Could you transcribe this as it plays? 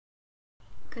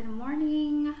Good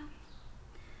morning.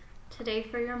 Today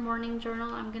for your morning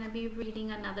journal, I'm going to be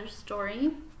reading another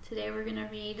story. Today we're going to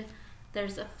read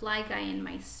There's a Fly Guy in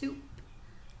My Soup.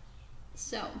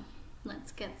 So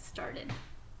let's get started.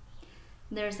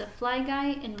 There's a Fly Guy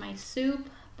in My Soup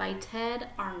by Ted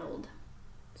Arnold.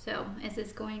 So is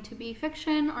this going to be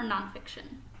fiction or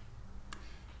nonfiction?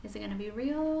 Is it going to be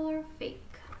real or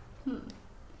fake?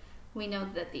 We know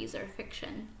that these are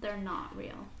fiction. They're not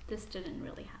real. This didn't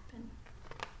really happen.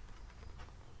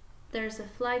 There's a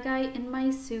Fly Guy in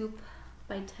My Soup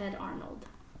by Ted Arnold.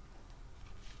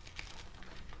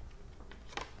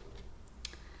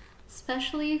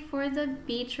 Especially for the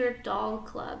Beecher Doll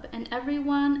Club and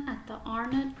everyone at the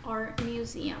Arnott Art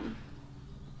Museum.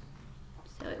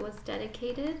 So it was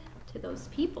dedicated to those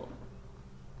people.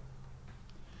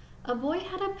 A boy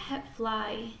had a pet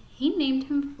fly. He named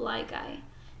him Fly Guy.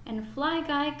 And Fly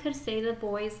Guy could say the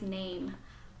boy's name,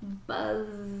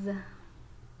 Buzz.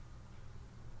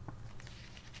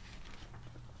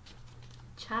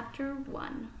 Chapter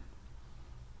 1.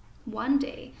 One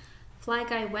day, Fly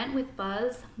Guy went with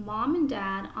Buzz, Mom, and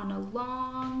Dad on a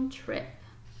long trip.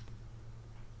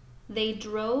 They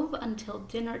drove until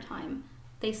dinner time.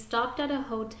 They stopped at a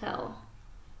hotel.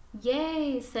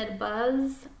 "Yay," said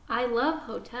Buzz. "I love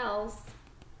hotels."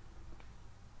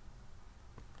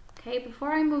 Okay,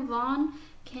 before I move on,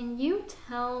 can you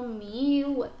tell me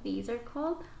what these are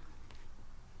called?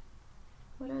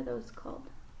 What are those called?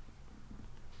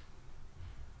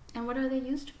 And what are they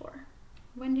used for?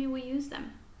 When do we use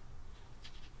them?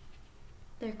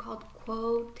 They're called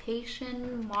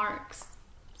quotation marks.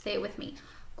 Say it with me.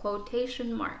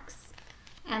 Quotation marks.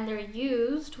 And they're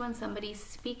used when somebody's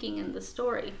speaking in the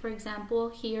story. For example,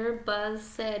 here Buzz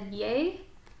said yay,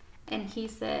 and he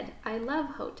said, "I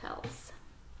love hotels."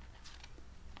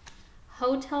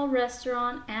 Hotel,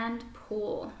 restaurant, and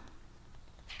pool.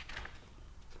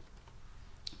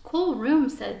 "Cool room,"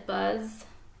 said Buzz.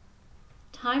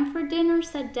 "Time for dinner,"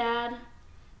 said Dad.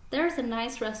 "There's a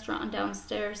nice restaurant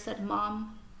downstairs," said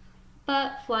Mom.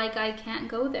 "But Fly Guy can't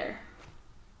go there."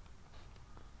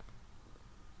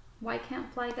 Why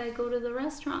can't Fly Guy go to the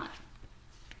restaurant?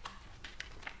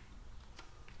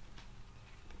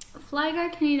 "Fly Guy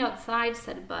can eat outside,"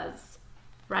 said Buzz.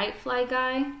 "Right, Fly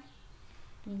Guy?"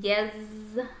 "Yes."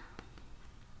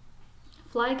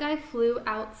 Fly Guy flew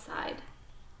outside.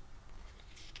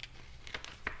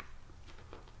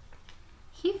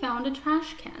 He found a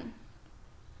trash can.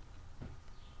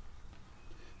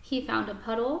 He found a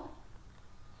puddle.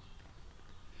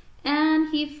 And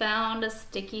he found a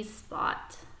sticky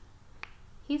spot.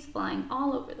 He's flying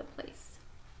all over the place.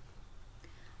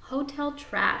 Hotel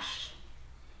trash.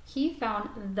 He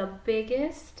found the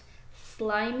biggest,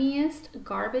 slimiest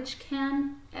garbage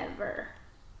can ever.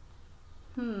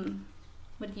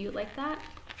 Would you like that?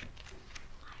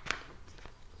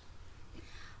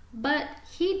 But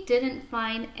he didn't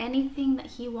find anything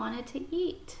that he wanted to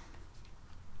eat.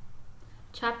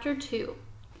 Chapter 2.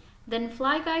 Then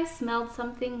Fly Guy smelled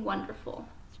something wonderful.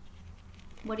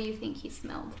 What do you think he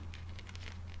smelled?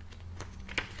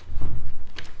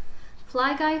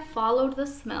 Fly Guy followed the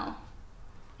smell.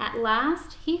 At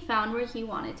last, he found where he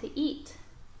wanted to eat.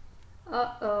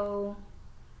 Uh-oh.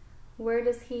 Where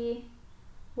did he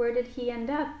end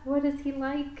up? What is he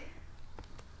like?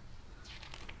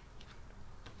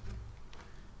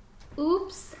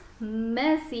 Oops,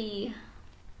 messy.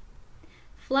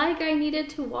 Fly Guy needed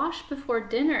to wash before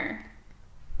dinner.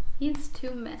 He's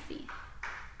too messy.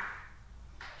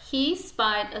 He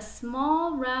spied a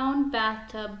small round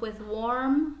bathtub with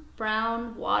warm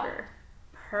brown water.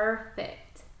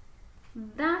 Perfect.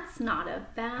 That's not a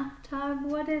bathtub.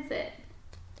 What is it?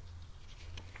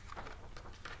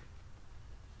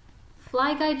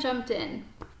 Fly Guy jumped in.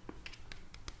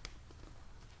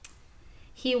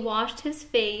 He washed his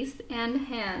face and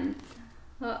hands.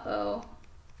 Uh-oh.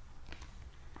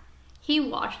 He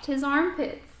washed his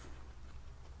armpits.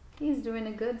 He's doing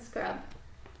a good scrub.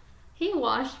 He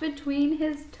washed between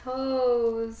his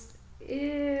toes.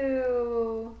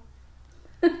 Ew.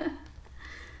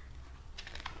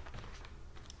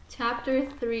 Chapter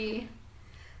 3.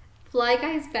 Fly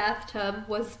Guy's bathtub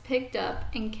was picked up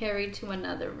and carried to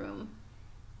another room.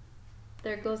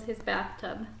 There goes his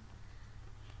bathtub.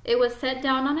 It was set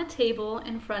down on a table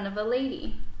in front of a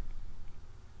lady.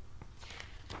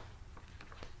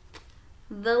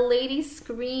 The lady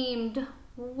screamed,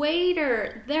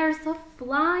 "Waiter, there's a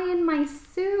fly in my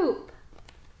soup."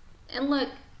 And look,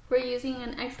 we're using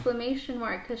an exclamation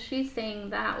mark because she's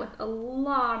saying that with a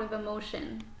lot of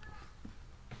emotion.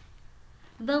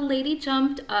 The lady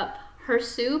jumped up her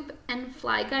soup and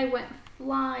Fly Guy went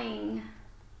flying.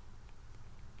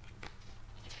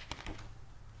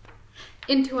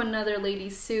 into another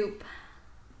lady's soup.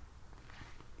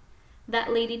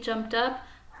 That lady jumped up,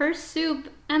 her soup,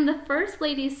 and the first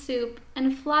lady's soup,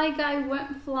 and Fly Guy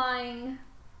went flying.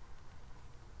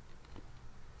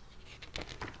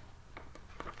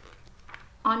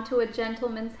 Onto a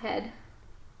gentleman's head.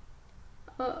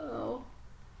 Uh-oh.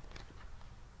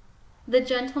 The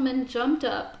gentleman jumped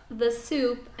up, the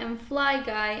soup, and Fly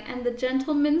Guy, and the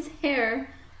gentleman's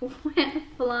hair went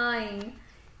flying.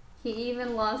 He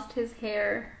even lost his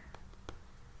hair.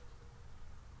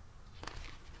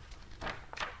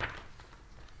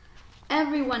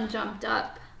 Everyone jumped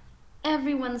up.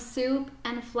 Everyone's soup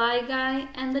and Fly Guy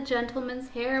and the gentleman's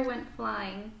hair went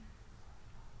flying.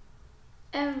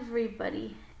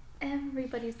 Everybody's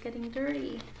getting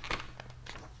dirty.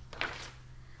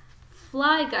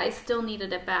 Fly Guy still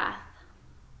needed a bath.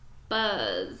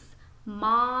 Buzz,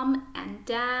 Mom, and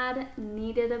Dad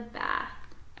needed a bath.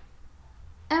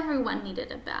 Everyone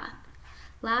needed a bath.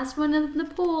 Last one in the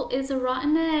pool is a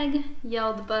rotten egg,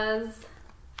 yelled Buzz.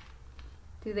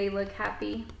 Do they look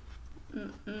happy?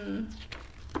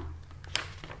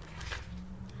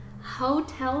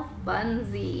 Hotel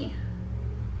Funzie.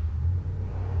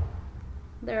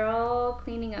 They're all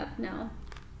cleaning up now.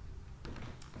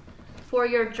 For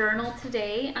your journal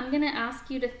today, I'm gonna ask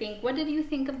you to think, what did you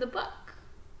think of the book?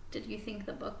 Did you think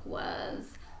the book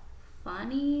was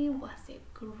funny? Was it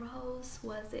gross?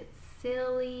 Was it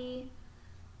silly?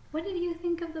 What did you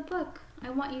think of the book? I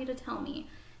want you to tell me.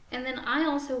 And then I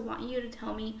also want you to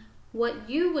tell me what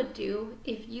you would do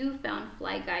if you found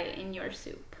Fly Guy in your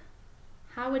soup.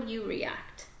 How would you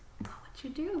react? What would you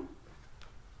do?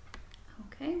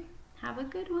 Okay, have a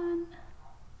good one.